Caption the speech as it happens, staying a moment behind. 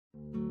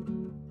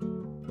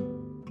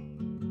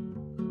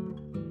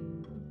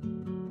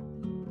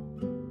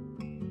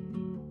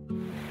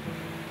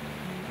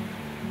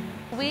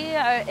we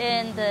are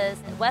in the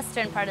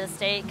western part of the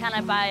state, kind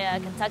of by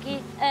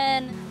Kentucky,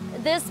 and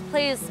this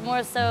place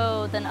more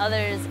so than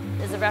others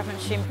is a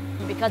reference stream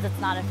because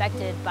it's not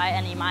affected by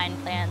any mine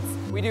plans.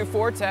 We do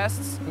 4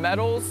 tests: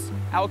 metals,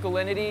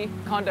 alkalinity,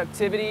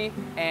 conductivity,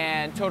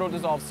 and total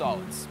dissolved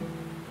solids.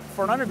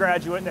 For an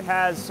undergraduate that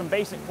has some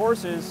basic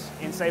courses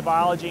in, say,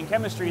 biology and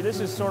chemistry, this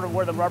is sort of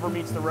where the rubber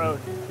meets the road,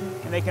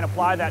 and they can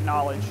apply that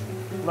knowledge,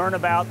 learn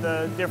about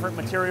the different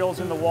materials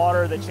in the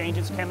water that change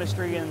its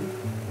chemistry and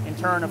in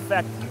turn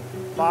affect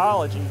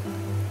biology,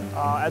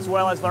 as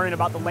well as learning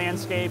about the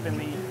landscape and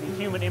the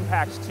human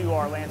impacts to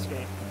our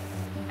landscape.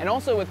 And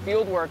also with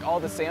field work, all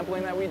the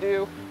sampling that we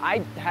do, I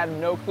had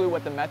no clue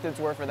what the methods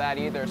were for that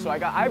either. So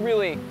I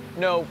really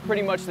know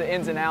pretty much the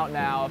ins and out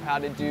now of how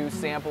to do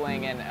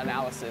sampling and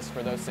analysis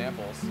for those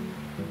samples.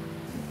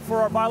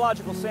 For our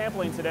biological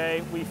sampling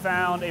today, we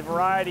found a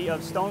variety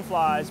of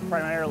stoneflies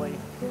primarily,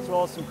 as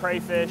well as some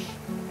crayfish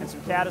and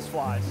some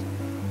caddisflies.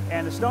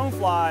 And the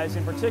stoneflies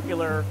in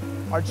particular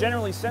are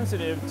generally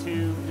sensitive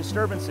to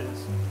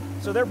disturbances.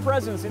 So their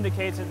presence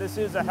indicates that this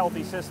is a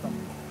healthy system.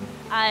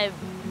 I'm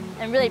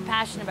really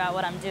passionate about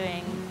what I'm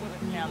doing.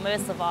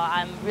 Most of all,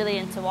 I'm really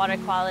into water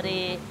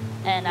quality,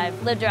 and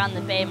I've lived around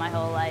the bay my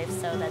whole life,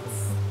 so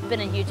that's been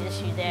a huge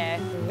issue there.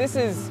 This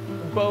is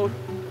both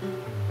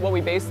what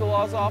we base the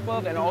laws off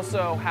of and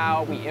also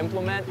how we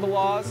implement the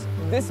laws.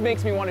 This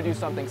makes me want to do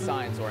something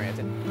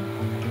science-oriented.